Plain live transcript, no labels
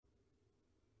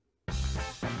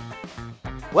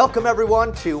Welcome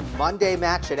everyone to Monday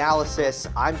Match Analysis.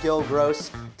 I'm Gil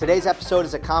Gross. Today's episode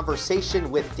is a conversation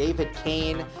with David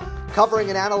Kane covering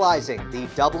and analyzing the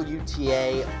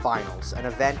WTA Finals, an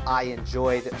event I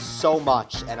enjoyed so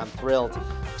much, and I'm thrilled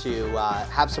to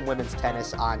have some women's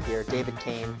tennis on here. David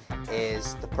Kane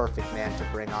is the perfect man to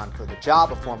bring on for the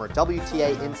job, a former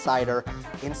WTA insider.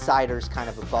 Insider's kind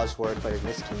of a buzzword, but in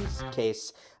this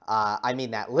case, I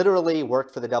mean that literally,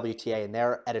 worked for the WTA in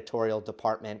their editorial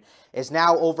department, is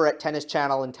now over at Tennis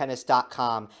Channel and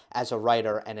Tennis.com as a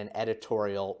writer and an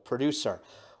editorial producer.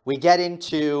 We get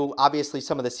into, obviously,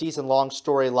 some of the season-long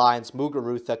storylines,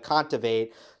 Muguruza,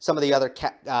 Kontaveit, some of the other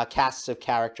casts of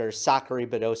characters, Sakkari,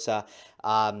 Badosa,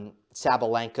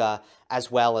 Sabalenka, as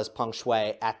well as Peng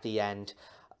Shuai at the end.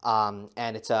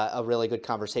 And it's a really good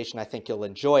conversation. I think you'll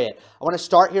enjoy it. I want to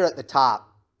start here at the top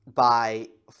by,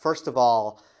 first of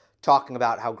all, talking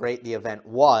about how great the event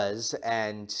was,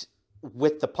 and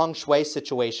with the Peng Shuai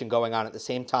situation going on at the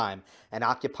same time and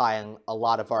occupying a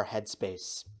lot of our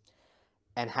headspace.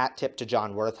 And hat tip to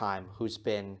Jon Wertheim, who's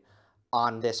been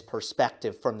on this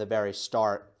perspective from the very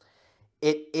start.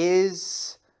 It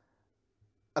is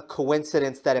a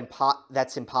coincidence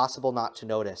that's impossible not to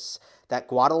notice, that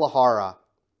Guadalajara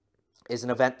is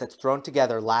an event that's thrown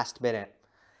together last minute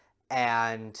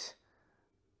and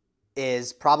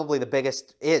is probably the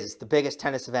biggest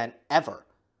tennis event ever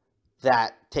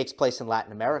that takes place in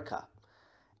Latin America.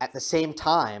 At the same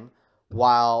time,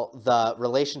 while the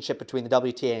relationship between the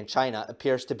WTA and China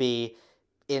appears to be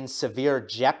in severe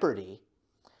jeopardy,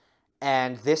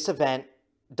 and this event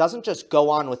doesn't just go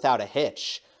on without a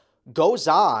hitch, goes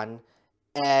on,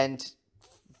 and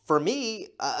for me,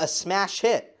 a smash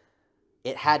hit.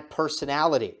 It had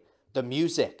personality, the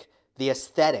music, the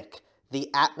aesthetic, the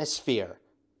atmosphere.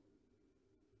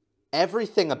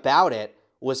 Everything about it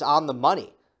was on the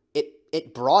money.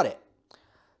 It brought it.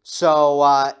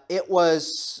 So it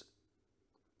was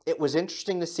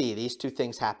interesting to see these two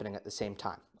things happening at the same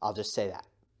time. I'll just say that.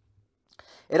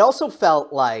 It also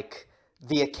felt like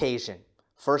the occasion,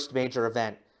 first major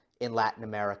event in Latin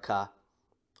America,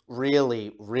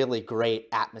 really, really great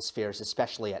atmospheres,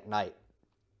 especially at night.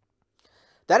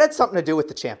 That had something to do with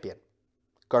the champion,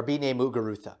 Garbiñe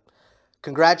Muguruza.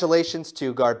 Congratulations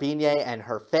to Garbiñe and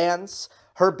her fans.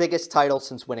 Her biggest title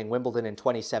since winning Wimbledon in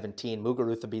 2017.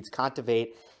 Muguruza beats Kontaveit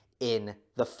in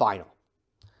the final.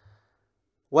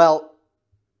 Well,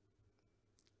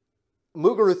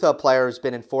 Muguruza, a player who's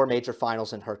been in 4 major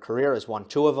finals in her career, has won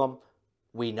 2 of them.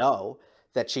 We know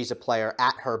that she's a player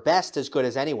at her best as good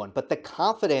as anyone, but the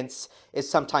confidence is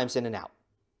sometimes in and out.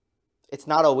 It's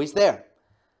not always there.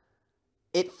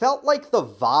 It felt like the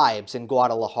vibes in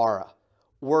Guadalajara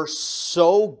were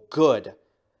so good.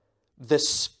 The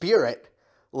spirit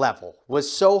level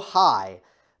was so high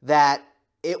that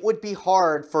it would be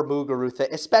hard for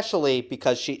Muguruza, especially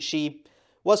because she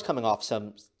was coming off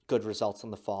some good results in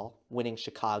the fall. Winning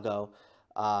Chicago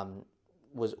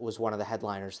was one of the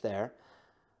headliners there.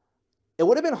 It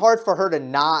would have been hard for her to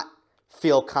not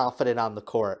feel confident on the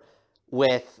court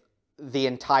with the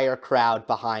entire crowd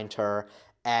behind her,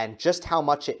 and just how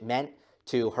much it meant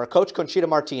to her coach, Conchita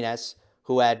Martinez,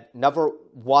 who had never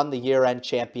won the year-end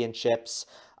championships.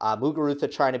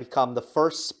 Muguruza trying to become the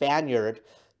first Spaniard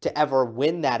to ever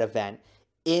win that event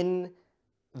in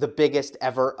the biggest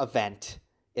ever event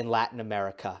in Latin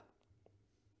America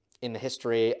in the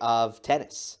history of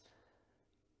tennis.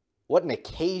 What an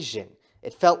occasion.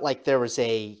 It felt like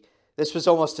this was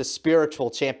almost a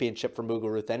spiritual championship for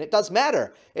Muguruza. And it does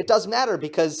matter. It does matter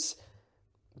because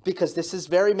this is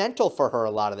very mental for her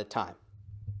a lot of the time.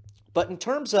 But in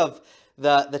terms of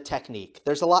the technique,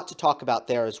 there's a lot to talk about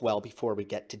there as well before we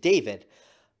get to David.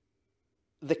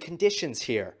 The conditions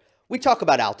here. We talk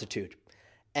about altitude.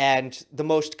 And the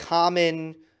most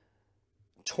common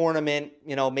tournament,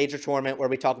 major tournament where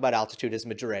we talk about altitude is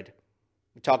Madrid.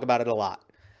 We talk about it a lot.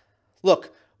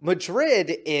 Look,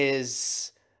 Madrid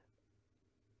is,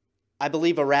 I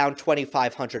believe, around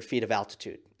 2,500 feet of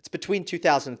altitude. It's between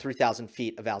 2,000 and 3,000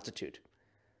 feet of altitude.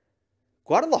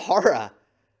 Guadalajara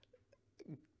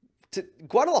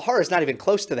is not even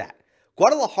close to that.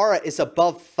 Guadalajara is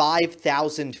above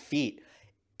 5,000 feet.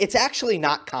 It's actually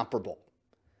not comparable.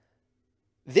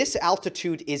 This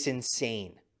altitude is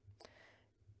insane.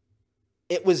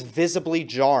 It was visibly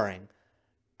jarring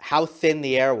how thin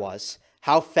the air was,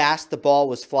 how fast the ball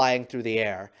was flying through the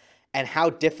air, and how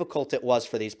difficult it was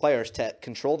for these players to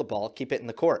control the ball, keep it in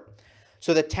the court.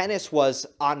 So the tennis was,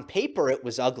 on paper, it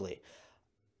was ugly.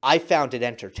 I found it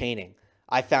entertaining.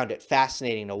 I found it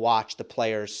fascinating to watch the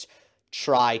players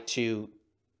try to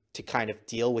to kind of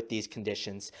deal with these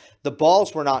conditions. The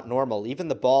balls were not normal. Even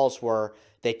the balls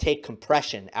they take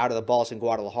compression out of the balls in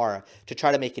Guadalajara to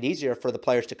try to make it easier for the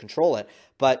players to control it,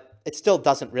 but it still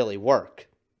doesn't really work.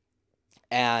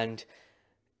 And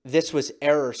this was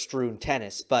error-strewn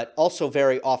tennis, but also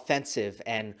very offensive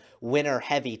and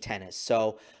winner-heavy tennis.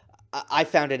 So I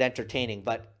found it entertaining.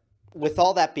 But with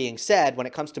all that being said, when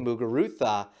it comes to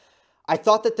Muguruza, I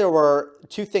thought that there were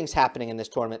two things happening in this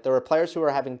tournament. There were players who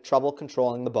were having trouble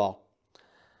controlling the ball.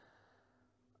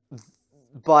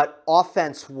 But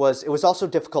offense was also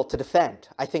difficult to defend.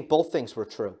 I think both things were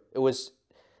true. It was,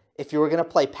 if you were going to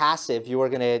play passive, you were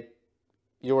going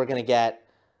to get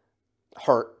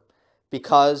hurt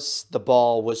because the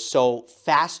ball was so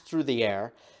fast through the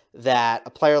air that a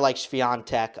player like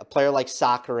Swiatek, a player like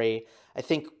Sakkari, I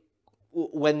think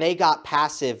when they got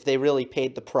passive, they really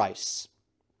paid the price.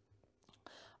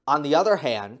 On the other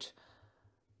hand,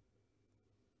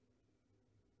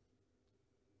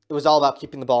 it was all about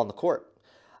keeping the ball in the court.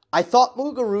 I thought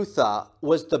Muguruza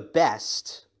was the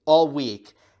best all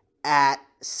week at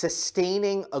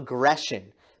sustaining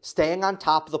aggression, staying on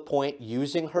top of the point,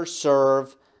 using her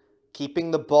serve,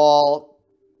 keeping the ball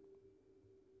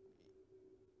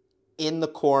in the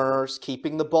corners,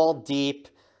 keeping the ball deep,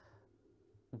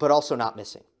 but also not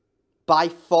missing. By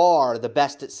far the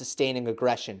best at sustaining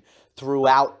aggression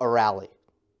throughout a rally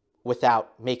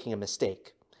without making a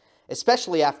mistake.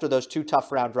 Especially after those two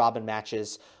tough round-robin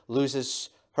matches, loses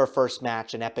her first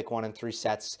match, an epic 1 in 3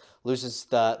 sets, loses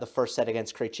the first set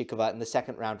against Krejcikova in the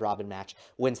second round-robin match,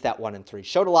 wins that 1 in 3.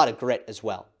 Showed a lot of grit as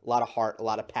well, a lot of heart, a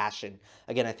lot of passion.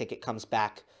 Again, I think it comes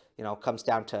back, comes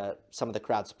down to some of the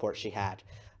crowd support she had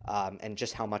and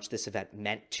just how much this event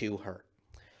meant to her.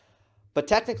 But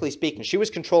technically speaking, she was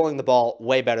controlling the ball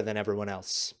way better than everyone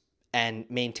else and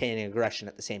maintaining aggression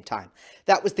at the same time.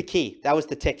 That was the key. That was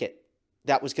the ticket.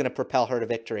 That was going to propel her to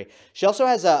victory. She also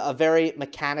has a very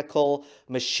mechanical,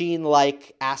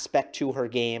 machine-like aspect to her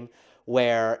game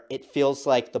where it feels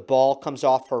like the ball comes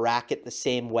off her racket the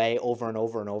same way over and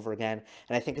over and over again.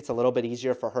 And I think it's a little bit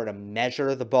easier for her to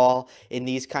measure the ball in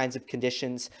these kinds of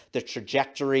conditions. The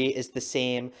trajectory is the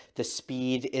same. The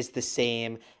speed is the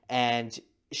same. And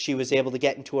she was able to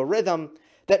get into a rhythm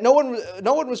that no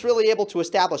one was really able to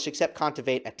establish except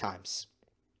Kontaveit at times.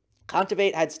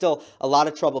 Kontaveit had still a lot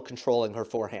of trouble controlling her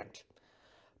forehand.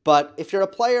 But if you're a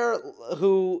player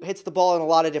who hits the ball in a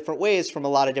lot of different ways from a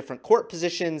lot of different court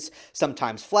positions,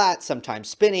 sometimes flat, sometimes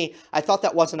spinny, I thought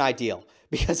that wasn't ideal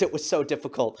because it was so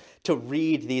difficult to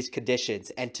read these conditions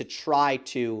and to try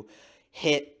to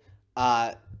hit,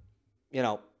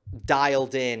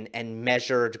 dialed in and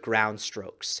measured ground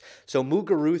strokes. So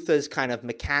Muguruza's kind of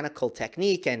mechanical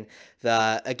technique and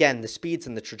the speeds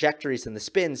and the trajectories and the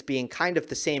spins being kind of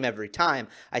the same every time,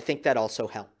 I think that also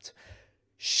helped.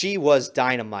 She was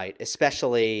dynamite,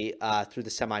 especially through the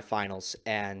semifinals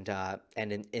and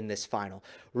in this final.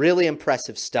 Really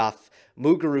impressive stuff.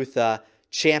 Muguruza,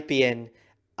 champion,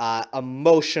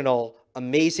 emotional,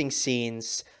 amazing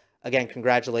scenes. Again,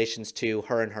 congratulations to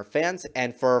her and her fans.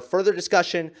 And for further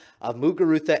discussion of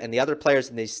Muguruza and the other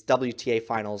players in these WTA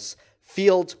finals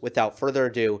field, without further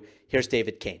ado, here's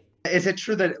David Kane. Is it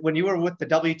true that when you were with the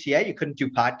WTA, you couldn't do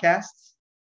podcasts?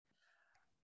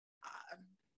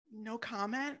 No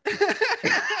comment.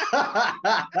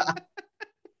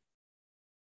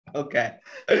 Okay.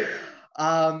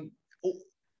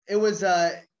 It was,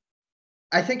 I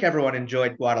think everyone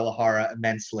enjoyed Guadalajara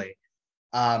immensely.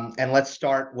 And let's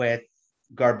start with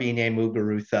Garbiñe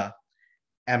Muguruza.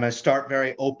 I'm going to start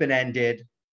very open-ended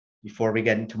before we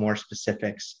get into more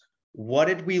specifics. What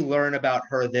did we learn about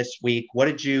her this week? What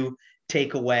did you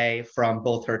take away from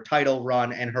both her title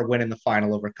run and her win in the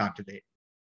final over Kontaveit?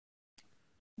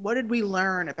 What did we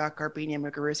learn about Garbiñe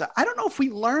Muguruza? I don't know if we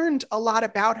learned a lot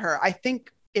about her. I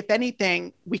think, if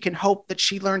anything, we can hope that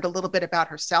she learned a little bit about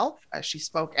herself as she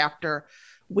spoke after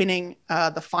winning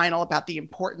the final about the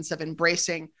importance of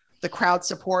embracing the crowd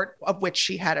support, of which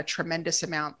she had a tremendous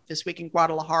amount this week in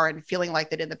Guadalajara, and feeling like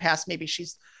that in the past, maybe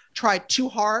she's tried too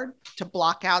hard to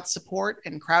block out support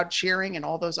and crowd cheering and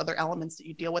all those other elements that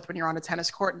you deal with when you're on a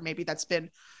tennis court. And maybe that's been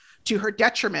to her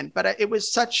detriment, but it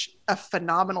was such a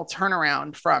phenomenal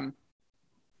turnaround from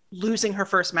losing her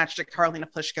first match to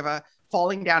Karolina Pliskova,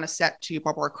 falling down a set to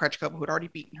Barbora Krejcikova, who had already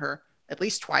beaten her at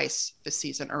least twice this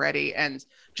season already, and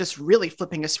just really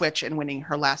flipping a switch and winning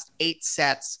her last 8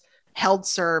 sets, held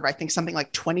serve, I think something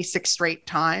like 26 straight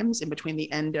times in between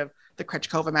the end of the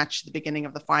Krejcikova match to the beginning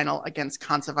of the final against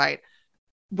Kontaveit,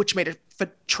 which made a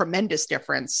tremendous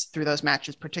difference through those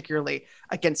matches, particularly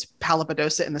against Paula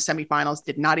Badosa in the semifinals.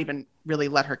 Did not even really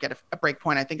let her get a break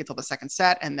point, I think, until the second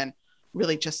set, and then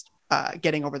really just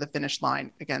getting over the finish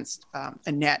line against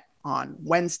Annette on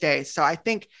Wednesday. So I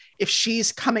think if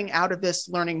she's coming out of this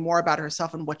learning more about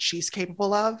herself and what she's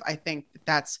capable of, I think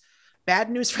that's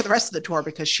bad news for the rest of the tour,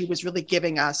 because she was really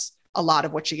giving us a lot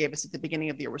of what she gave us at the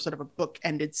beginning of the year. Was sort of a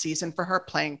book-ended season for her,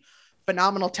 playing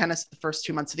phenomenal tennis the first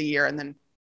 2 months of the year and then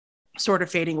sort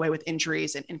of fading away with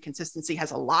injuries and inconsistency.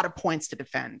 Has a lot of points to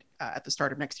defend at the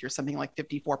start of next year, something like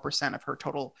 54% of her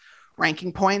total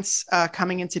ranking points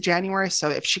coming into January. So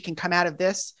if she can come out of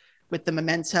this with the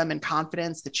momentum and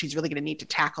confidence that she's really going to need to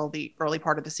tackle the early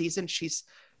part of the season, she's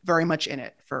very much in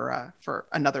it for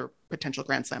another potential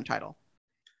Grand Slam title.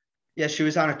 Yeah, she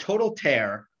was on a total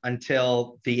tear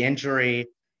until the injury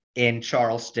in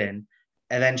Charleston.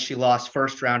 And then she lost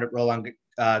first round at Roland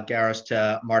Garros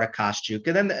to Marta Kostyuk.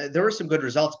 And then there were some good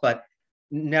results, but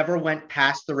never went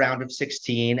past the round of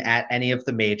 16 at any of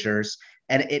the majors.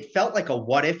 And it felt like a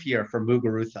what-if year for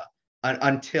Muguruza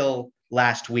until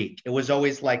last week. It was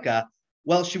always like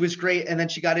she was great, and then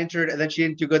she got injured, and then she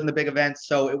didn't do good in the big events.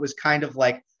 So it was kind of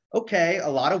like, okay, a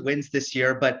lot of wins this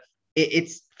year, but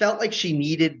it felt like she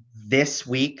needed this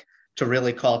week to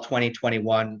really call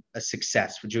 2021 a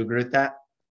success. Would you agree with that?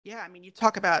 Yeah, I mean, you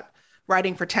talk about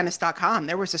writing for tennis.com.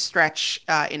 There was a stretch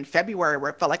in February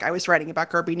where it felt like I was writing about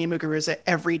Garbiñe Muguruza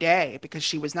every day, because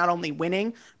she was not only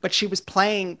winning, but she was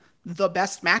playing the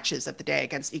best matches of the day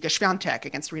against Iga Swiatek,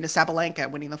 against Aryna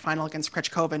Sabalenka, winning the final against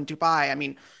Krejcikova in Dubai. I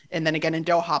mean, and then again in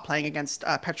Doha, playing against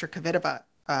Petra Kvitova,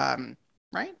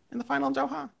 right? In the final in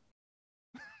Doha.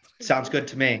 Sounds good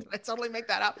to me. I totally make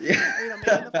that up. Yeah.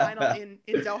 Making the final in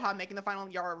Doha, making the final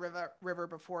in Yarra River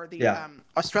before the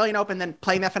Australian Open, then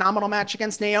playing that phenomenal match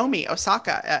against Naomi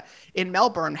Osaka in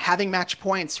Melbourne, having match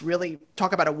points. Really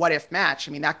talk about a what-if match.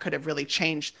 I mean, that could have really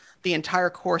changed the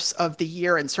entire course of the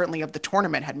year and certainly of the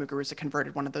tournament had Muguruza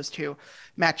converted one of those two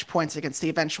match points against the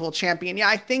eventual champion. Yeah,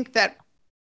 I think that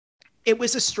it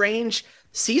was a strange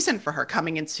season for her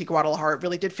coming into Guadalajara. It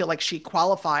really did feel like she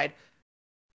qualified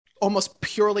almost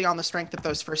purely on the strength of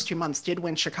those first 2 months, did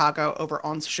win Chicago over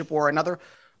Ons Jabeur, another,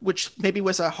 which maybe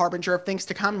was a harbinger of things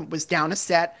to come, was down a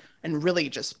set and really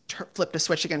just flipped a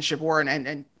switch against Jabeur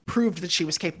and proved that she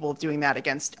was capable of doing that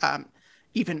against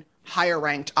even higher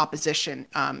ranked opposition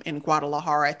in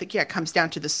Guadalajara. I think, it comes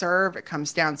down to the serve. It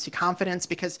comes down to confidence,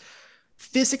 because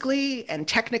physically and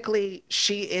technically,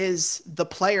 she is the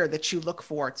player that you look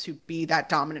for to be that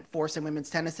dominant force in women's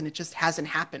tennis, and it just hasn't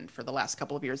happened for the last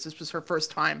couple of years. This was her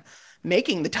first time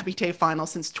making the WTA final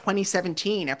since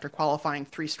 2017 after qualifying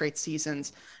 3 straight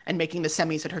seasons and making the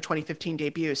semis at her 2015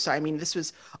 debut. So, I mean, this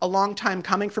was a long time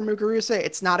coming for Muguruza.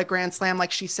 It's not a Grand Slam,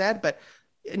 like she said, but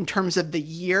in terms of the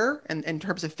year and in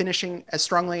terms of finishing as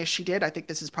strongly as she did, I think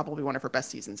this is probably one of her best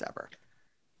seasons ever.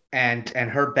 And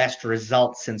her best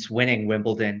results since winning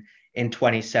Wimbledon in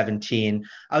 2017.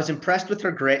 I was impressed with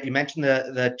her grit. You mentioned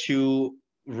the 2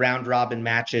 round robin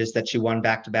matches that she won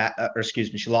back to back,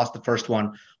 she lost the first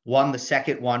one, won the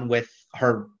second one with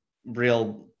her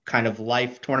real kind of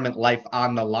tournament life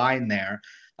on the line there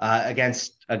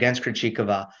against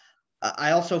Krejcikova.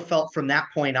 I also felt from that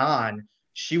point on,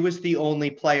 she was the only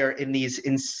player in these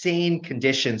insane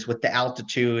conditions with the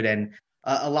altitude and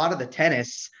a lot of the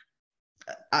tennis.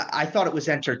 I thought it was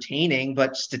entertaining,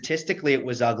 but statistically it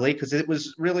was ugly because it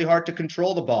was really hard to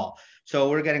control the ball. So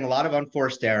we're getting a lot of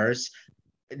unforced errors.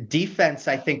 Defense,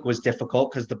 I think, was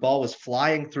difficult because the ball was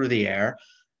flying through the air.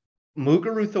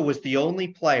 Muguruza was the only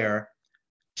player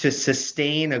to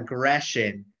sustain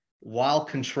aggression while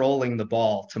controlling the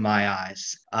ball, to my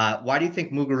eyes. Why do you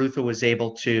think Muguruza was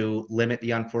able to limit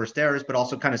the unforced errors, but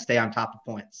also kind of stay on top of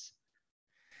points?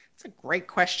 It's a great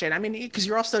question. I mean, because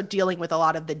you're also dealing with a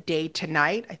lot of the day to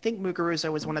night. I think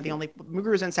Muguruza was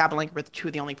Muguruza and Sabalenka were 2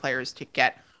 of the only players to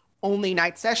get only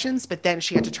night sessions, but then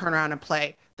she had to turn around and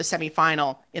play the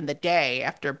semifinal in the day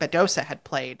after Badosa had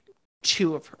played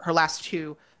 2 of her last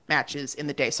 2 matches in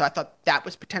the day. So I thought that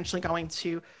was potentially going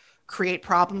to create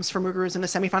problems for Muguruza in the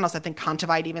semifinals. I think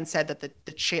Kontaveit even said that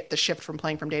the shift from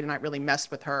playing from day to night really messed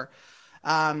with her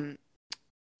game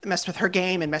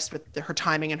and messed with her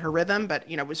timing and her rhythm, but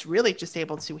was really just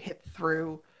able to hit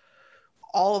through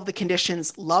all of the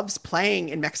conditions. Loves playing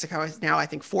in Mexico. Is now, I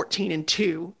think,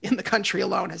 14-2 in the country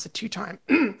alone as a 2-time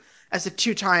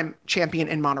champion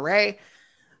in Monterrey.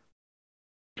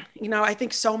 I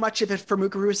think so much of it for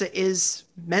Muguruza is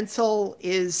mental,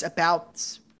 is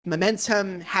about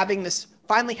momentum,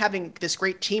 finally having this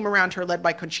great team around her led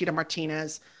by Conchita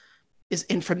Martinez, is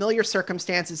in familiar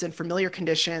circumstances, in familiar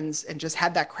conditions, and just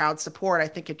had that crowd support. I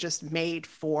think it just made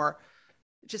her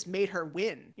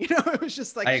win. It was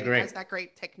just like, she has that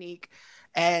great technique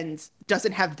and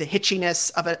doesn't have the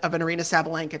hitchiness of an Aryna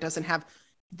Sabalenka, doesn't have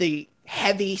the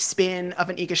heavy spin of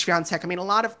an Iga Swiatek. I mean, a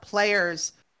lot of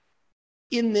players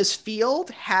in this field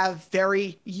have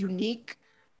very unique,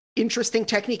 interesting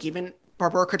technique. Even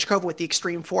Barbora Krejcikova with the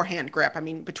extreme forehand grip. I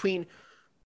mean, between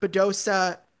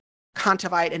Badosa,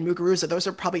 Kontaveit, and Muguruza, those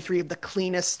are probably three of the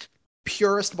cleanest,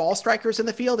 purest ball strikers in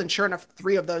the field. And sure enough,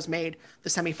 three of those made the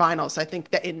semifinals. So I think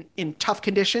that in tough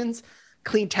conditions,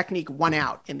 clean technique won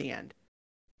out in the end.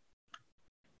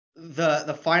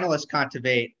 The finalist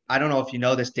Kontaveit, I don't know if you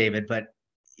know this, David, but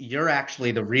you're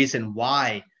actually the reason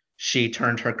why she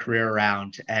turned her career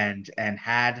around and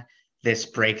had this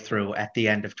breakthrough at the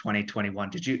end of 2021.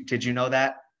 Did you know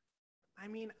that? I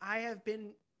mean, I have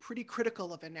been pretty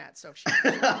critical of Anett. So if she's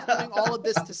doing all of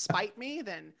this to spite me,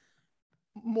 then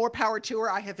more power to her.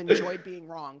 I have enjoyed being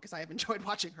wrong because I have enjoyed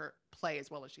watching her play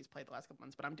as well as she's played the last couple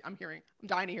months. But I'm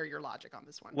dying to hear your logic on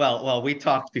this one. Well, we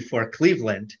talked before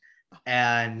Cleveland,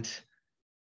 and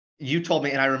you told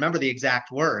me, and I remember the exact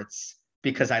words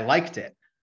because I liked it.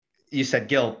 You said,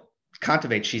 Gil,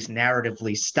 Kontaveit, she's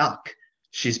narratively stuck.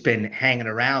 She's been hanging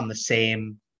around the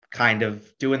same kind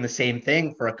of doing the same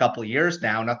thing for a couple of years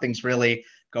now. Nothing's really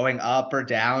going up or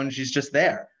down. She's just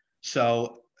there.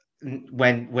 So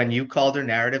when you called her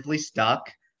narratively stuck,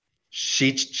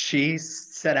 she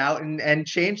set out and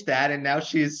changed that. And now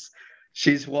she's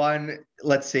won,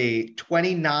 let's see,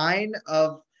 29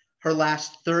 of her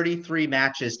last 33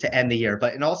 matches to end the year.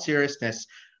 But in all seriousness,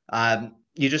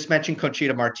 you just mentioned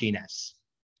Conchita Martinez,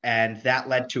 and that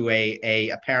led to a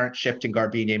apparent shift in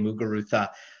Garbiñe Muguruza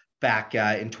back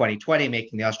in 2020,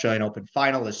 making the Australian Open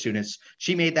final. As soon as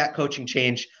she made that coaching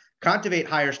change, Kontaveit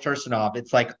hires Tursunov.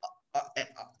 It's like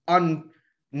on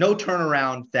no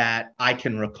turnaround that I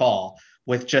can recall.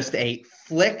 With just a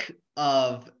flip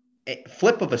of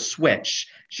a switch,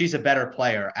 she's a better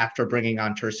player after bringing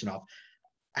on Tursunov.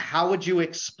 How would you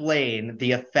explain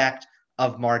the effect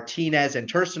of Martinez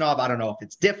and Tursunov? I don't know if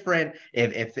it's different,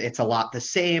 if it's a lot the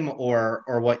same, or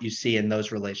what you see in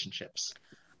those relationships.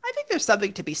 I think there's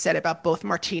something to be said about both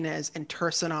Martinez and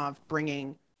Tursunov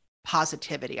bringing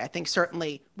positivity. I think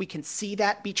certainly we can see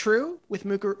that be true with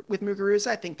Muguruza.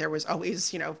 I think there was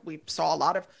always, we saw a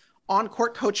lot of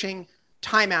on-court coaching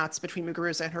timeouts between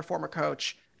Muguruza and her former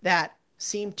coach that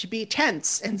seemed to be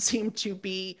tense and seemed to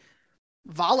be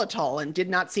volatile and did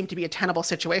not seem to be a tenable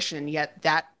situation. And yet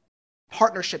that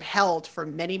partnership held for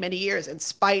many, many years in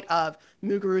spite of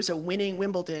Muguruza winning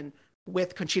Wimbledon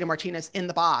with Conchita Martinez in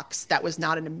the box. That was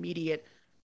not an immediate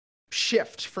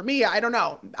shift for me. I don't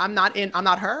know. I'm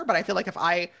not her, but I feel like if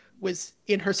I was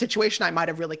in her situation, I might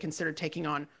have really considered taking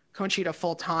on Conchita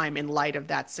full time in light of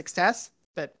that success.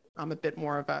 But I'm a bit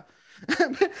more of a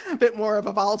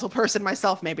volatile person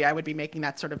myself. Maybe I would be making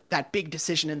that big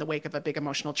decision in the wake of a big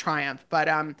emotional triumph. But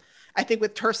I think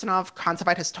with Tursunov,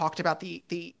 Kontaveit has talked about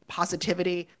the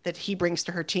positivity that he brings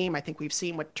to her team. I think we've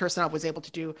seen what Tursunov was able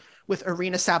to do with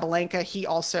Aryna Sabalenka. He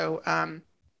also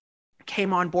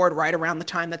came on board right around the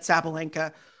time that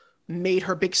Sabalenka made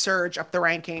her big surge up the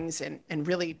rankings and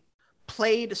really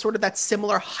played sort of that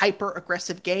similar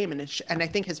hyper-aggressive game. And I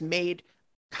think has made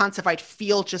Kontaveit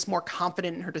feel just more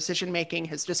confident in her decision-making,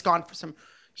 has just gone for some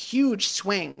huge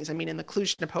swings. I mean, in the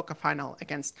Cluj-Napoca final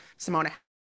against Simona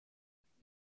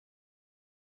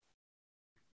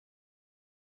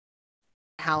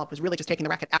Halep was really just taking the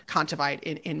racket at Kontaveit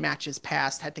in matches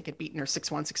past. I think had beaten her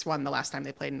 6-1, 6-1 the last time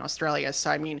they played in Australia.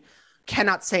 So, I mean,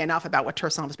 cannot say enough about what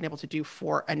Tursunov has been able to do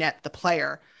for Anett, the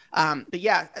player. But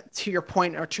yeah, to your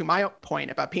point, or to my point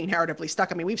about being narratively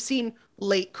stuck, I mean, we've seen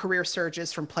late career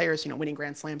surges from players, winning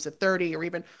Grand Slams at 30, or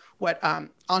even what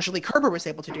Angelique Kerber was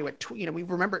able to do at,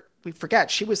 we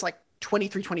forget, she was like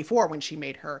 23, 24 when she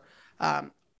made her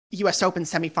US Open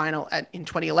semifinal in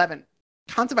 2011.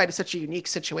 Kontaveit is such a unique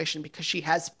situation because she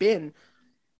has been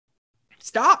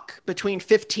stuck between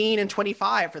 15 and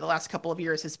 25 for the last couple of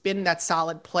years, has been that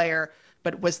solid player,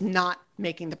 but was not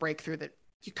making the breakthrough that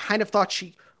you kind of thought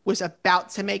she was about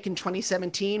to make in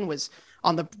 2017, was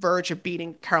on the verge of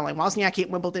beating Caroline Wozniacki at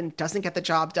Wimbledon, doesn't get the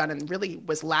job done, and really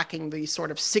was lacking these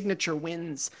sort of signature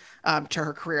wins to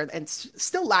her career, and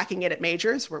still lacking it at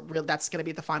majors, where really that's going to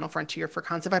be the final frontier for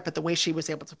Kontaveit. But the way she was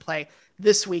able to play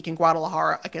this week in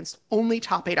Guadalajara against only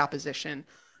top 8 opposition,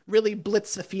 really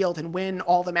blitz the field and win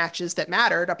all the matches that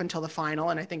mattered up until the final,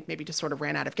 and I think maybe just sort of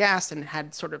ran out of gas and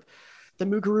had sort of the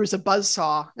Muguruza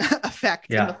buzzsaw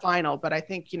effect in the final. But I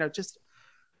think, just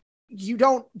you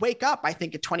don't wake up, I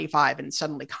think, at 25 and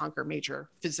suddenly conquer major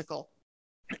physical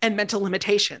and mental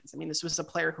limitations. I mean, this was a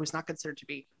player who was not considered to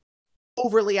be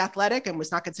overly athletic and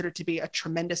was not considered to be a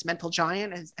tremendous mental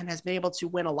giant, and has been able to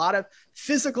win a lot of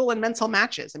physical and mental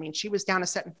matches. I mean, she was down a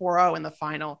set in 4-0 in the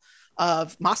final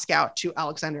of Moscow to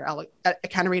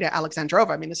Katerina Alexandrova.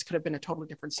 I mean, this could have been a totally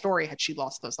different story had she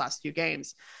lost those last few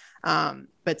games.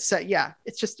 It's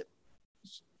just,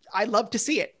 I love to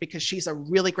see it because she's a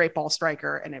really great ball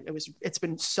striker, and it's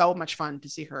been so much fun to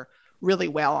see her really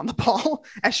well on the ball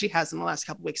as she has in the last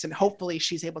couple of weeks, and hopefully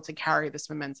she's able to carry this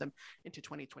momentum into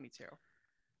 2022.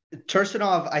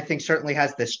 Tursunov, I think, certainly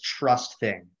has this trust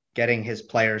thing, getting his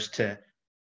players to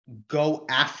go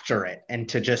after it and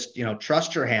to just,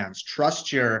 trust your hands,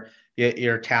 trust your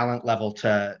talent level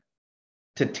to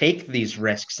take these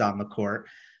risks on the court.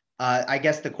 I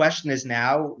guess the question is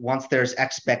now, once there's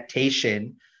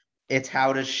expectation, it's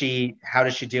how does she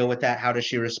deal with that? How does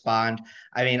she respond?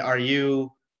 I mean, are you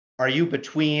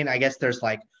between, I guess there's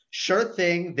like, sure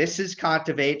thing, this is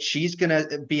Kontaveit. She's going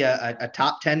to be a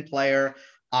top 10 player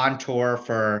on tour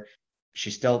for,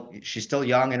 she's still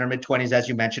young, in her mid-20s, as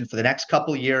you mentioned, for the next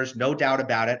couple of years, no doubt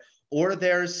about it. Or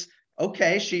there's,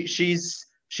 okay,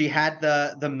 she had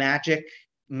the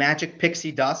magic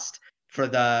pixie dust for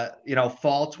the,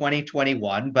 fall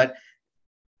 2021, but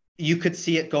you could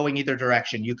see it going either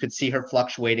direction. You could see her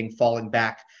fluctuating, falling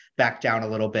back down a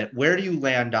little bit. Where do you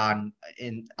land on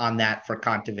that for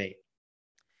Kontaveit?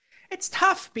 It's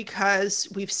tough because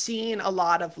we've seen a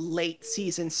lot of late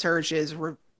season surges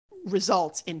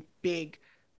results in big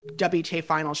WTA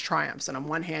finals triumphs. And on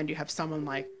one hand, you have someone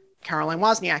like Caroline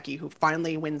Wozniacki, who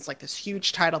finally wins like this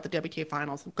huge title at the WTA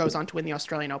finals, goes on to win the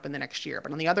Australian Open the next year.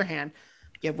 But on the other hand,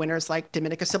 you have winners like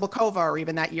Dominika Sibylkova, or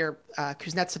even that year,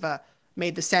 Kuznetsova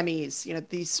made the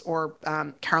semis, or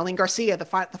Caroline Garcia the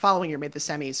following year made the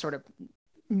semis, sort of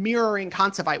mirroring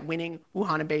Kontaveit winning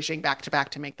Wuhan and Beijing back-to-back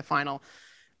to make the final.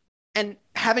 And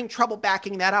having trouble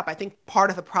backing that up, I think part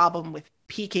of the problem with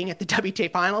peaking at the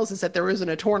WTA finals is that there isn't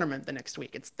a tournament the next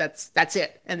week. That's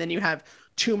it. And then you have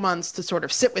 2 months to sort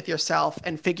of sit with yourself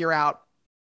and figure out,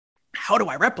 how do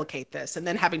I replicate this? And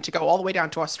then having to go all the way down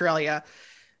to Australia,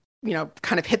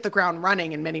 kind of hit the ground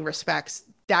running in many respects,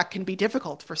 that can be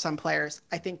difficult for some players.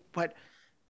 I think what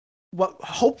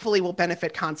hopefully will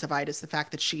benefit Kontaveit is the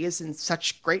fact that she is in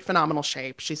such great, phenomenal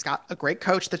shape. She's got a great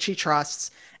coach that she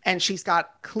trusts, and she's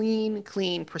got clean,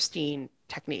 pristine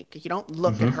technique. You don't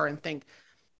look at her and think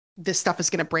this stuff is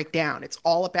going to break down. It's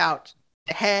all about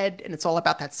the head, and it's all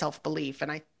about that self-belief.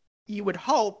 And you would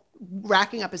hope,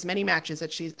 racking up as many matches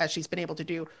as she's been able to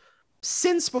do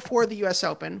since before the US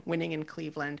Open, winning in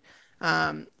Cleveland,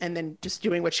 and then just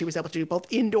doing what she was able to do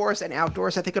both indoors and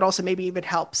outdoors. I think it also maybe even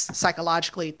helps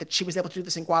psychologically that she was able to do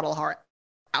this in Guadalajara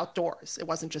outdoors. It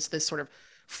wasn't just this sort of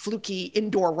fluky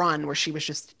indoor run where she was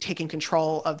just taking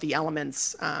control of the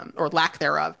elements, or lack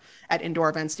thereof, at indoor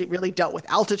events. It really dealt with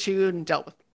altitude and dealt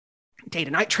with day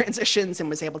to night transitions, and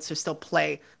was able to still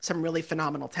play some really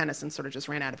phenomenal tennis, and sort of just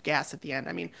ran out of gas at the end.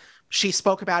 I mean, she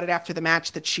spoke about it after the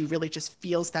match that she really just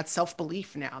feels that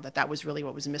self-belief now, that was really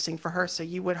what was missing for her. So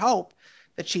you would hope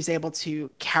that she's able to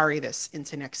carry this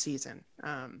into next season.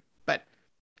 But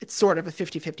it's sort of a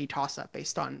 50-50 toss-up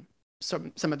based on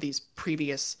some of these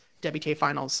previous WTA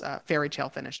finals fairy tale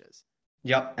finishes.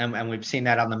 Yep, and we've seen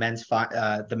that on the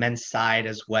men's side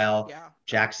as well. Yeah.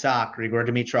 Jack Sock, Grigor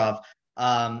Dimitrov.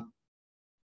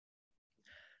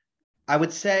 I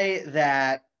would say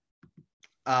that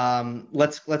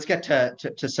let's get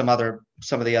to some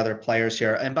of the other players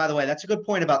here. And by the way, that's a good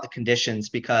point about the conditions,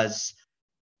 because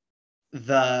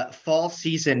the fall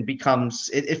season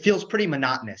it feels pretty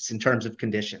monotonous in terms of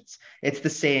conditions. It's the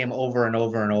same over and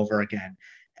over and over again.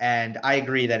 And I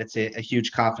agree that it's a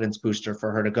huge confidence booster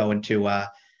for her to go into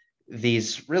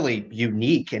these really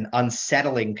unique and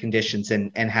unsettling conditions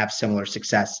and have similar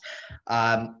success.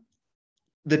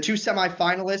 The two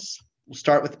semifinalists, we'll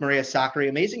start with Maria Sakkari.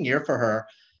 Amazing year for her.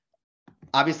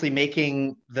 Obviously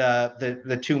making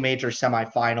the two major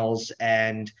semifinals,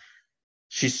 and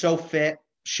she's so fit.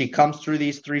 She comes through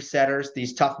these three setters,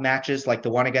 these tough matches like the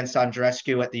one against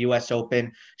Andreescu at the US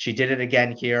Open. She did it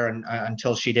again here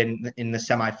until she didn't in the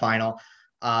semifinal.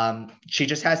 She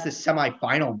just has this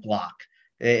semifinal block.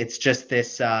 It's just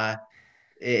this,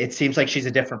 it seems like she's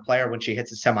a different player when she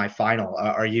hits a semifinal.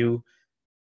 Are you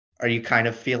kind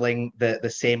of feeling the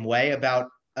same way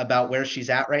about where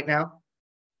she's at right now?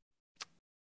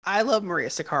 I love Maria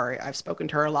Sakkari. I've spoken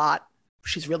to her a lot.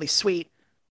 She's really sweet.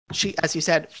 She, as you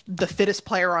said, the fittest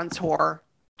player on tour,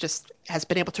 just has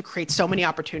been able to create so many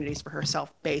opportunities for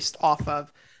herself based off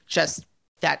of just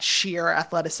that sheer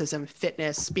athleticism,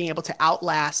 fitness, being able to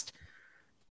outlast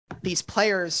these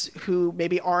players who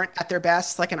maybe aren't at their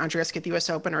best, like an Andreescu at the US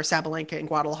Open or a Sabalenka in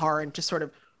Guadalajara, and just sort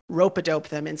of rope-a-dope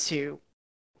them into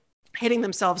hitting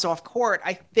themselves off court.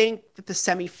 I think that the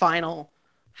semifinal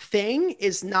thing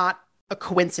is not a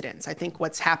coincidence. I think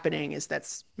what's happening is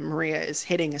that Maria is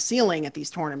hitting a ceiling at these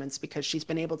tournaments because she's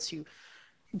been able to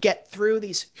get through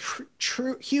these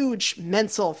huge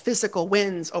mental, physical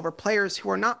wins over players who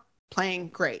are not playing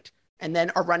great, and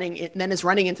then is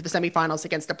running into the semifinals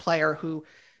against a player who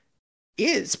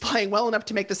is playing well enough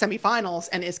to make the semifinals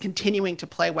and is continuing to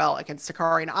play well against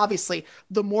Sakkari. And obviously,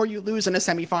 the more you lose in a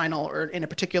semifinal or in a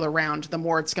particular round, the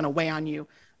more it's going to weigh on you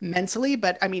mentally.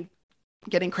 But I mean,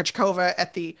 getting Krejcikova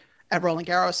at Roland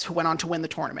Garros, who went on to win the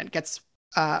tournament, gets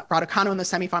Raducanu in the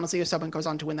semifinals of the US Open, goes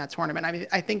on to win that tournament. I mean,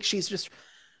 I think she's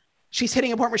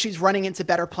hitting a point where she's running into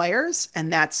better players,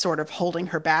 and that's sort of holding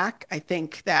her back. I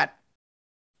think that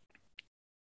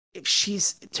if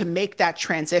she's to make that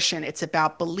transition, it's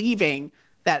about believing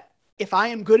that if I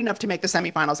am good enough to make the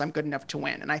semifinals, I'm good enough to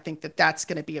win. And I think that that's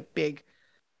going to be a big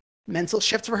mental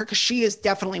shift for her, because she is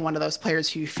definitely one of those players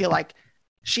who you feel like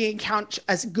she encountered,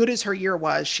 as good as her year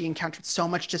was, she encountered so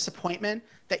much disappointment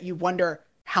that you wonder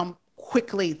how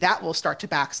quickly that will start to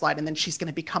backslide. And then she's going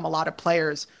to become a lot of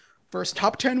players' first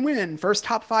top 10 win, first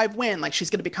top 5 win. Like, she's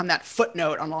going to become that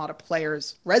footnote on a lot of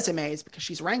players' resumes because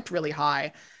she's ranked really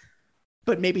high,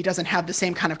 but maybe doesn't have the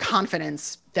same kind of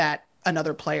confidence that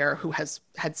another player who has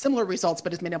had similar results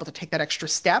but has been able to take that extra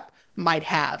step might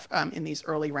have in these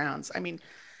early rounds. I mean,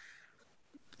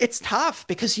 it's tough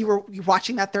because you were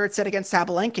watching that third set against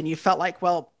Sabalenka and you felt like,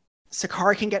 well,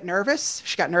 Sakkari can get nervous.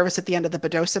 She got nervous at the end of the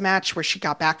Badosa match where she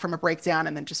got back from a breakdown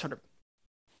and then just sort of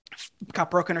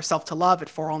got broken herself to love at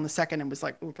 4-all in the second and was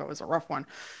like, ooh, that was a rough one.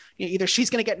 Either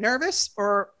she's going to get nervous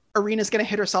or Arena's going to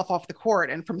hit herself off the court.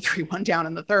 And from 3-1 down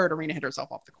in the third, Arena hit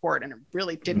herself off the court. And it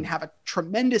really didn't have a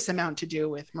tremendous amount to do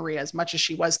with Maria, as much as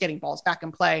she was getting balls back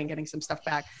in play and getting some stuff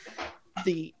back.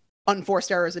 The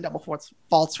unforced errors and double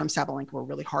faults from Sabalenka were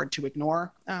really hard to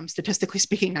ignore. Statistically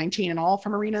speaking, 19 in all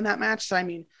from Arena in that match. So, I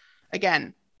mean,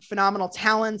 again, phenomenal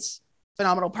talents,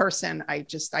 phenomenal person. I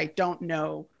don't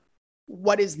know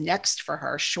what is next for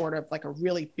her, short of like a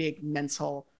really big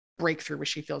mental breakthrough where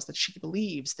she feels that she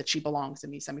believes that she belongs in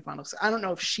these semifinals. I don't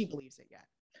know if she believes it yet.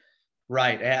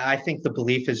 Right. I think the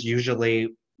belief is usually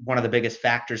one of the biggest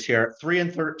factors here.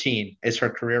 3-13 is her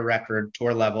career record,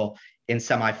 tour level, in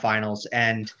semifinals.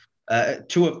 And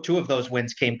two of those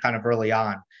wins came kind of early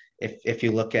on, if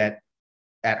you look at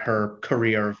her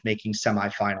career of making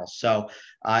semifinals. So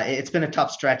it's been a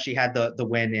tough stretch. She had the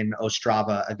win in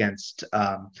Ostrava against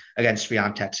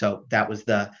Swiatek. So that was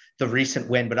the recent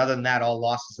win. But other than that, all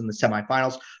losses in the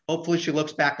semifinals. Hopefully she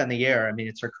looks back on the year. I mean,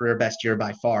 it's her career best year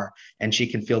by far, and she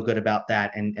can feel good about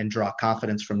that and draw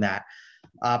confidence from that.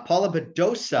 Paula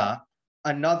Badosa,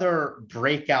 another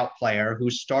breakout player who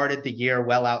started the year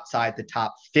well outside the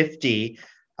top 50.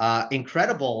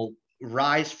 Incredible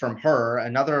rise from her.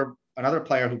 Another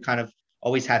player who kind of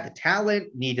always had the talent,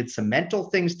 needed some mental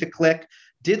things to click,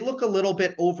 did look a little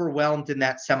bit overwhelmed in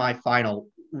that semifinal.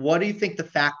 What do you think the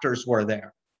factors were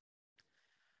there?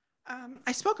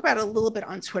 I spoke about it a little bit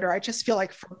on Twitter. I just feel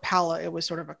like for Paula, it was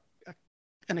sort of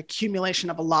an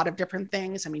accumulation of a lot of different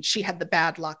things. I mean, she had the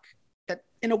bad luck that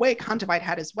in a way Kontaveit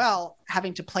had as well,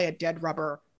 having to play a dead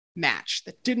rubber match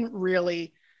that didn't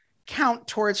really count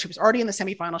towards, she was already in the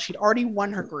semifinal. She'd already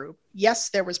won her group. Yes,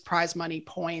 there was prize money,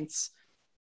 points,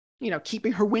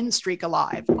 keeping her win streak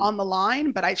alive on the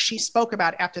line. But she spoke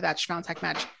about after that Swiatek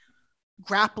match,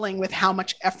 grappling with how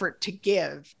much effort to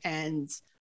give and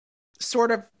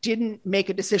sort of didn't make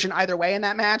a decision either way in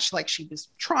that match. Like, she was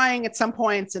trying at some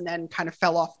points and then kind of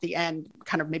fell off the end,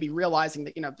 kind of maybe realizing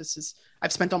that,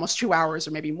 I've spent almost 2 hours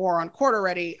or maybe more on court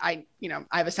already. I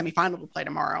have a semifinal to play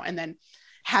tomorrow. And then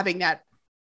having that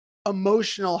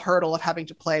emotional hurdle of having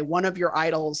to play one of your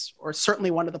idols, or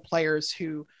certainly one of the players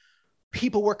who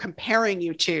people were comparing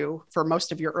you to for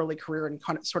most of your early career, and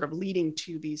kind of sort of leading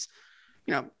to these,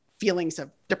 feelings of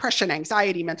depression,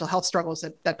 anxiety, mental health struggles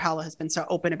that Paula has been so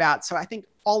open about. So I think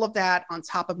all of that on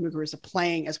top of Muguruza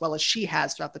playing as well as she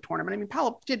has throughout the tournament. I mean,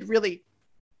 Paula did really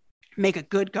make a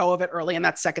good go of it early in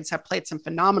that second set, played some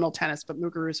phenomenal tennis, but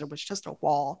Muguruza was just a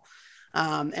wall.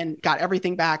 And got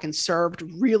everything back and served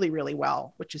really, really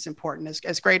well, which is important.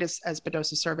 As great as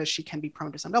Badosa's service, she can be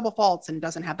prone to some double faults and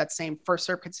doesn't have that same first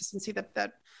serve consistency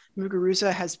that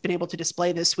Muguruza has been able to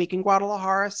display this week in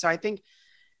Guadalajara. So I think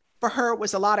for her, it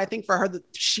was a lot. I think for her, that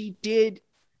she did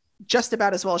just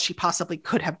about as well as she possibly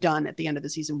could have done at the end of the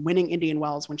season, winning Indian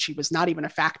Wells when she was not even a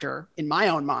factor in my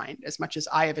own mind. As much as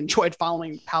I have enjoyed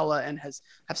following Paula and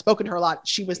have spoken to her a lot,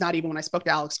 she was not even, when I spoke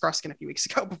to Alex Gruskin a few weeks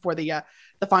ago before the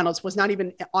finals, was not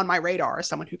even on my radar as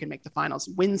someone who can make the finals.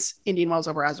 Wins Indian Wells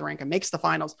over Azarenka, makes the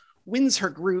finals, wins her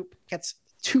group, gets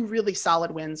 2 really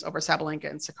solid wins over Sabalenka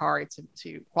and Sakkari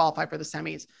to qualify for the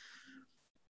semis.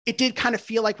 it did kind of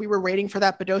feel like we were waiting for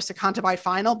that Badosa-Kontaveit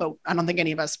final, but I don't think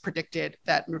any of us predicted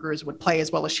that Muguruza would play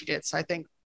as well as she did. So I think,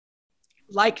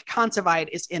 like Kontaveit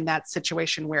is in that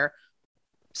situation where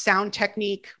sound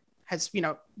technique has,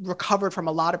 recovered from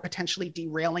a lot of potentially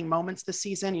derailing moments this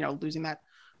season, losing that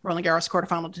Roland Garros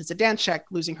quarterfinal to Zidansek,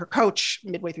 losing her coach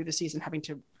midway through the season, having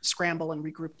to scramble and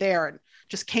regroup there, and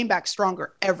just came back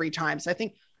stronger every time. So I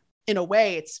think in a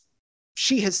way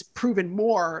she has proven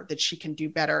more that she can do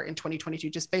better in 2022,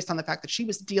 just based on the fact that she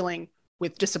was dealing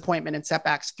with disappointment and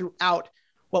setbacks throughout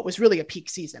what was really a peak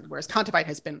season, whereas Kontaveit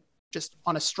has been just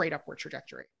on a straight upward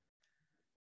trajectory.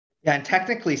 Yeah, and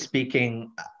technically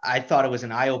speaking, I thought it was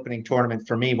an eye-opening tournament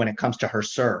for me when it comes to her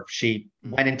serve. She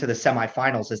went into the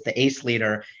semifinals as the ace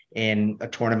leader in a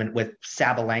tournament with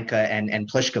Sabalenka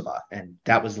and Pliskova, and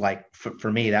that was like,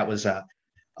 for me, that was a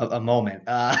moment.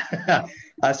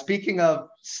 Speaking of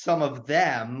some of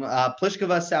them,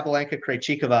 Pliskova, Sabalenka,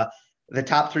 Krejcikova, the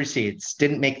top 3 seeds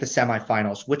didn't make the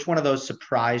semifinals. Which one of those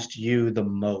surprised you the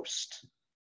most?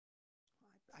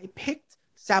 I picked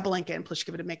Sabalenka and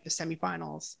Pliskova to make the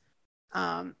semifinals.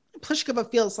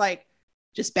 Pliskova feels like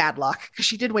just bad luck because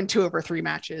she did win 2 of her 3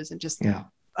 matches and just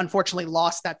unfortunately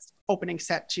lost that opening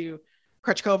set to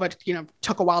Krejcikova.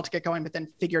 Took a while to get going, but then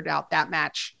figured out that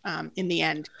match in the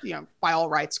end, by all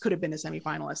rights could have been a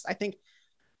semifinalist. I think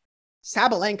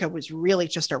Sabalenka was really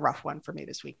just a rough one for me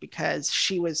this week because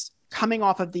she was coming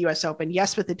off of the US Open.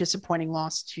 Yes, with a disappointing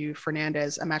loss to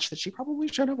Fernandez, a match that she probably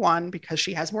should have won because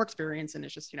she has more experience and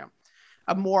is just,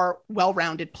 a more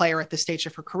well-rounded player at this stage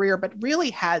of her career, but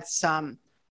really had some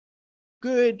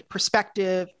good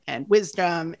perspective and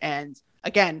wisdom. And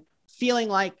again, feeling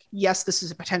like, yes, this is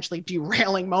a potentially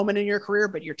derailing moment in your career,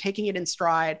 but you're taking it in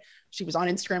stride. She was on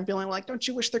Instagram feeling like, don't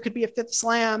you wish there could be a 5th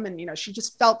slam? And, she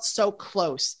just felt so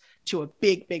close to a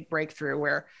big, big breakthrough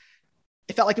where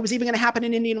it felt like it was even going to happen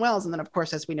in Indian Wells. And then, of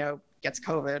course, as we know, gets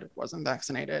COVID, wasn't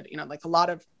vaccinated, like a lot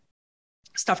of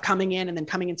stuff coming in and then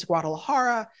coming into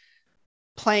Guadalajara,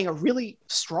 playing a really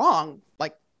strong,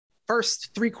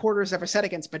 first 3 quarters of a set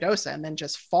against Badosa and then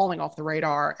just falling off the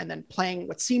radar and then playing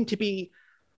what seemed to be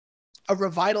a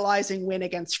revitalizing win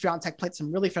against Swiatek, played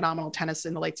some really phenomenal tennis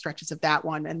in the late stretches of that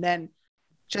one. And then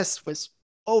just was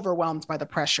overwhelmed by the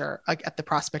pressure at the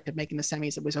prospect of making the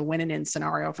semis. It was a win and in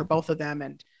scenario for both of them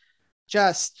and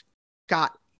just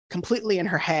got completely in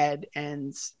her head.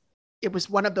 And it was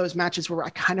one of those matches where I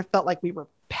kind of felt like we were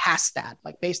past that,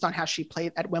 based on how she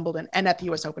played at Wimbledon and at the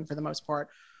US Open for the most part,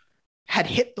 had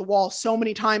hit the wall so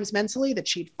many times mentally that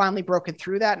she'd finally broken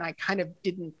through that. And I kind of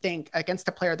didn't think against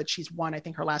a player that she's won, I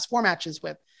think her last 4 matches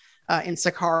with in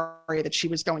Sakkari, that she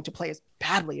was going to play as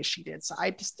badly as she did. So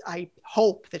I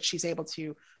hope that she's able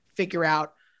to figure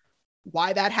out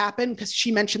why that happened, because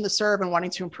she mentioned the serve and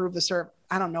wanting to improve the serve.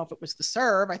 I don't know if it was the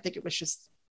serve. I think it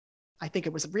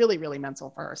was really, really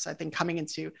mental for her. So I think coming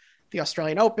into the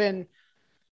Australian Open,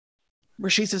 where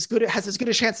she's has as good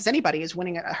a chance as anybody is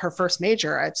winning her first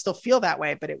major, I still feel that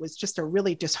way, but it was just a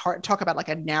really disheartening, talk about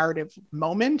a narrative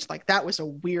moment. That was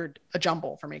a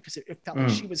jumble for me because it felt like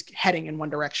she was heading in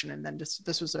one direction. And then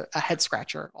this was a head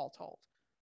scratcher all told.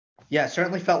 Yeah, it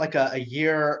certainly felt like a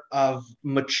year of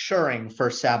maturing for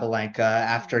Sabalenka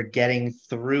after getting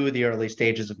through the early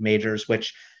stages of majors,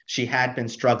 which she had been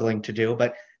struggling to do.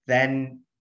 But then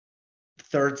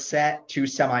 3rd set, 2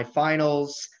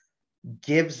 semifinals,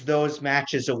 gives those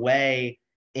matches away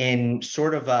in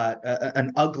sort of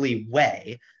an ugly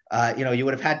way. You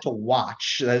would have had to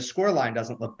watch. The scoreline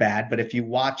doesn't look bad, but if you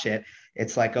watch it,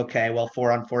 it's like, okay, well,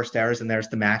 4 unforced errors and there's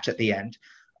the match at the end.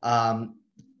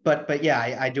 But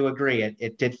yeah, I do agree.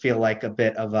 It did feel like a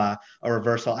bit of a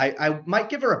reversal. I might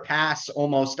give her a pass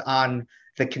almost on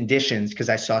the conditions because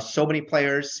I saw so many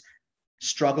players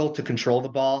struggle to control the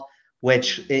ball,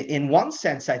 which in one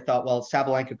sense I thought, well,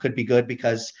 Sabalenka could be good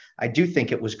because I do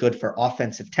think it was good for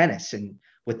offensive tennis and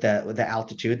with the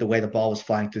altitude, the way the ball was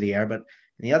flying through the air. But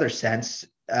in the other sense,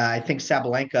 I think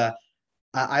Sabalenka,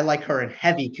 I like her in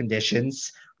heavy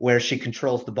conditions where she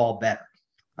controls the ball better.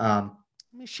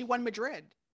 She won Madrid,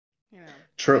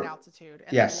 true, at altitude,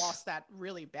 and then lost that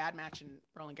really bad match in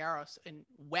Roland Garros in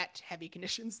wet, heavy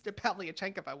conditions to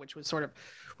Pavlyuchenkova, which was sort of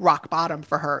rock bottom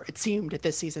for her, it seemed, at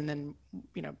this season. Then,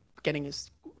 getting as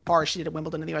far as she did at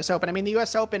Wimbledon and the US Open. I mean, the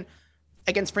US Open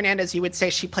against Fernandez, you would say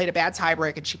she played a bad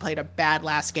tiebreak and she played a bad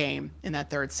last game in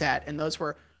that 3rd set. And those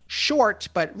were short,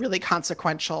 but really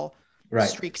consequential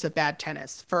streaks of bad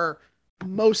tennis. For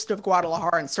most of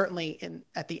Guadalajara, and certainly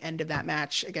at the end of that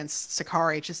match against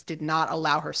Sakkari, just did not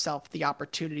allow herself the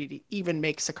opportunity to even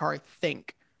make Sakkari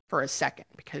think for a second,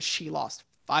 because she lost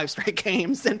 5 straight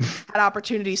games and had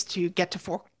opportunities to get to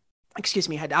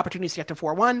had opportunities to get to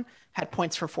 4-1, had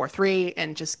points for 4-3,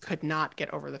 and just could not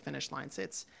get over the finish line. So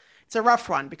it's a rough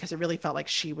one because it really felt like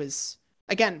she was,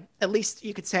 again, at least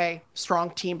you could say,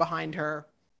 strong team behind her,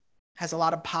 has a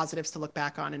lot of positives to look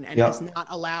back on, and has not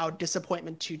allowed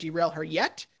disappointment to derail her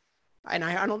yet. And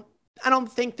I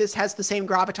don't think this has the same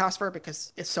gravitas for her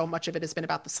because so much of it has been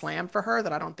about the slam for her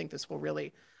that I don't think this will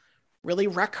really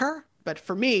wreck her. But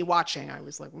for me watching, I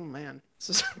was like, oh man,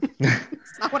 it's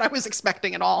not what I was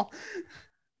expecting at all.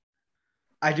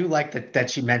 I do like that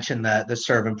she mentioned the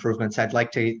serve improvements. I'd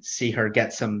like to see her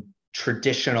get some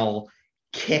traditional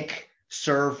kick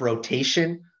serve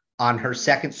rotation on her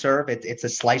second serve. It's a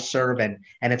slice serve and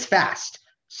it's fast.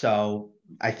 So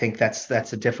I think that's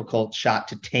a difficult shot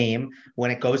to tame.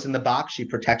 When it goes in the box, she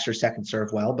protects her second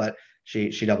serve well, but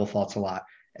she double faults a lot,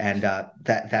 and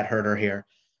that hurt her here.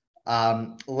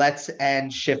 Let's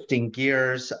end shifting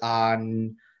gears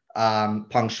on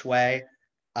Peng Shuai.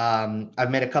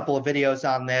 I've made a couple of videos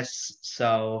on this,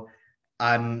 so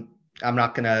I'm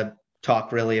not going to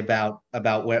talk really about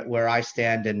where I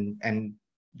stand and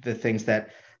the things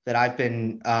that I've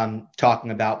been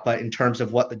talking about. But in terms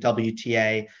of what the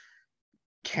WTA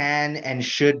can and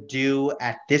should do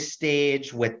at this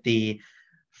stage, with the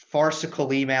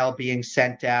farcical email being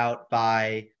sent out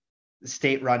by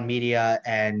state-run media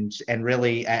and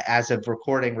really, as of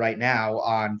recording right now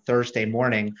on Thursday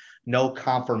morning, no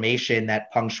confirmation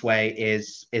that Peng Shuai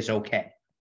is okay.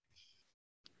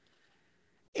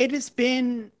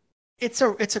 It's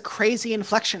a crazy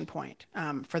inflection point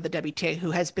for the WTA,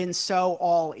 who has been so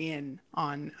all in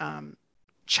on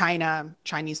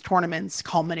Chinese tournaments,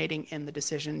 culminating in the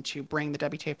decision to bring the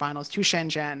WTA finals to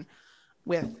Shenzhen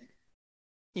with,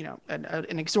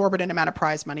 an exorbitant amount of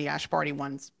prize money. Ash Barty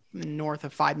won north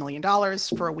of $5 million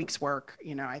for a week's work.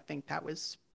 I think that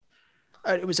was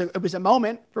it was a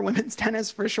moment for women's tennis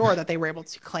for sure that they were able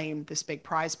to claim this big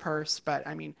prize purse. But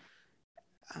I mean,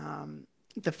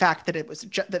 the fact that it was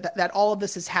that all of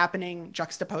this is happening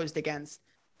juxtaposed against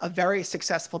a very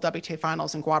successful WTA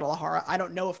finals in Guadalajara. I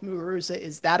don't know if Muguruza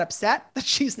is that upset that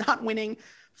she's not winning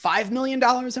 $5 million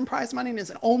in prize money and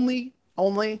is only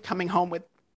coming home with,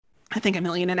 I think, $1.5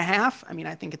 million. I mean,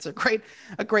 I think it's a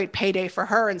great payday for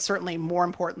her. And certainly more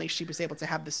importantly, she was able to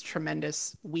have this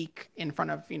tremendous week in front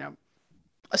of,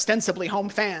 ostensibly home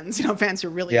fans, fans who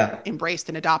really embraced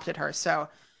and adopted her. So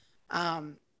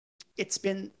it's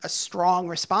been a strong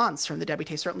response from the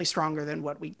WTA, certainly stronger than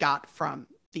what we got from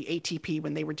the ATP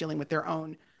when they were dealing with their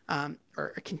own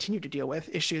or continue to deal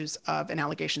with issues and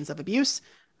allegations of abuse.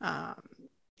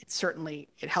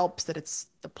 It helps that it's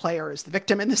the player is the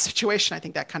victim in this situation. I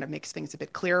think that kind of makes things a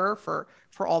bit clearer for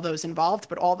all those involved.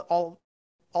 But all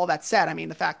that said, I mean,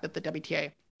 the fact that the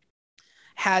WTA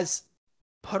has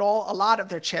put a lot of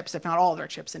their chips, if not all of their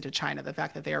chips, into China, the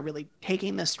fact that they are really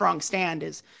taking this strong stand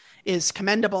is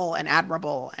commendable and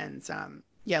admirable. And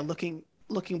looking,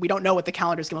 we don't know what the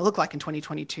calendar is going to look like in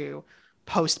 2022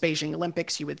 post Beijing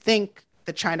Olympics. You would think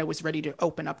that China was ready to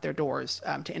open up their doors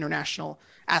to international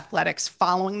athletics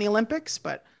following the Olympics,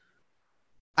 but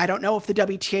I don't know if the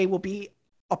WTA will be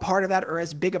a part of that or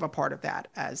as big of a part of that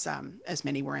as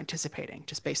many were anticipating,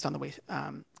 just based on the way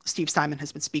Steve Simon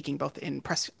has been speaking both in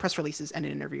press releases and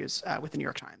in interviews with the New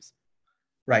York Times.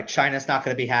 Right. China's not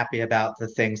going to be happy about the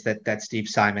things that Steve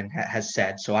Simon has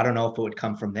said. So I don't know if it would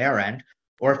come from their end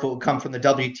or if it would come from the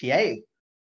WTA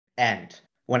end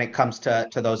when it comes to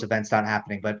those events not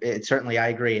happening. But it certainly, I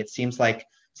agree. It seems like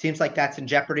that's in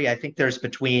jeopardy. I think there's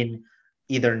between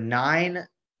either 9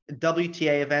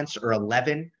 WTA events or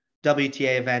 11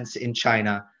 WTA events in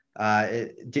China.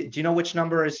 Do you know which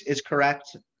number is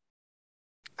correct?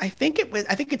 I think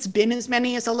it's been as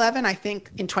many as 11. I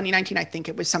think in 2019, I think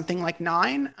it was something like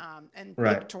 9 and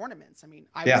big tournaments. I mean,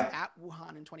 I was at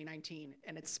Wuhan in 2019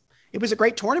 and it was a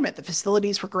great tournament. The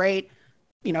facilities were great.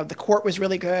 The court was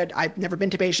really good. I've never been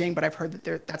to Beijing, but I've heard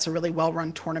that that's a really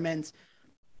well-run tournament.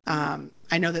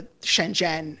 I know that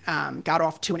Shenzhen got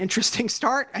off to an interesting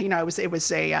start.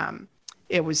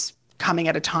 It was coming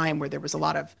at a time where there was a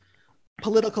lot of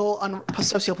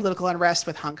socio-political unrest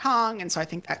with Hong Kong, and so I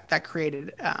think that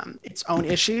created its own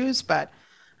issues. But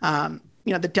the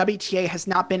WTA has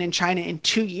not been in China in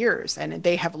 2 years, and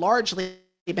they have largely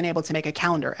been able to make a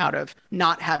calendar out of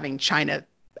not having China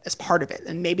as part of it.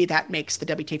 And maybe that makes the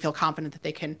WTA feel confident that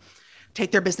they can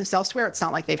take their business elsewhere. It's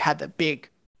not like they've had the big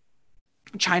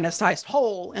China-sized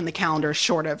hole in the calendar,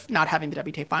 short of not having the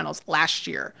WTA finals last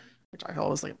year, which I felt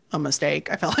was like a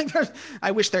mistake. I felt like I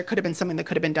wish there could have been something that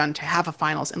could have been done to have a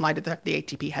finals in light of the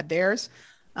ATP had theirs.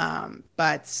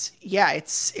 But yeah,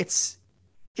 it's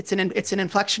an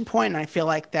inflection point, and I feel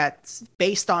like that's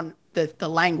based on the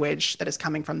language that is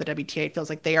coming from the WTA, it feels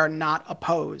like they are not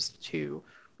opposed to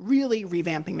really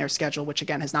revamping their schedule, which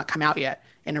again has not come out yet,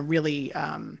 in a really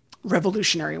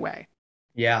revolutionary way.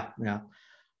 Yeah.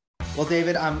 Well,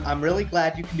 David, I'm really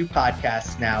glad you can do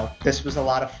podcasts now. This was a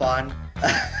lot of fun.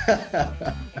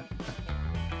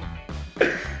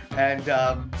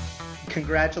 And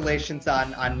congratulations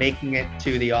on making it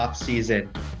to the off season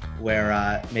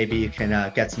where maybe you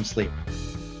can get some sleep.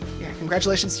 Yeah,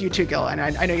 congratulations to you too, Gil. And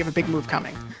I know you have a big move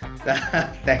coming.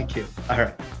 Thank you. All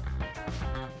right.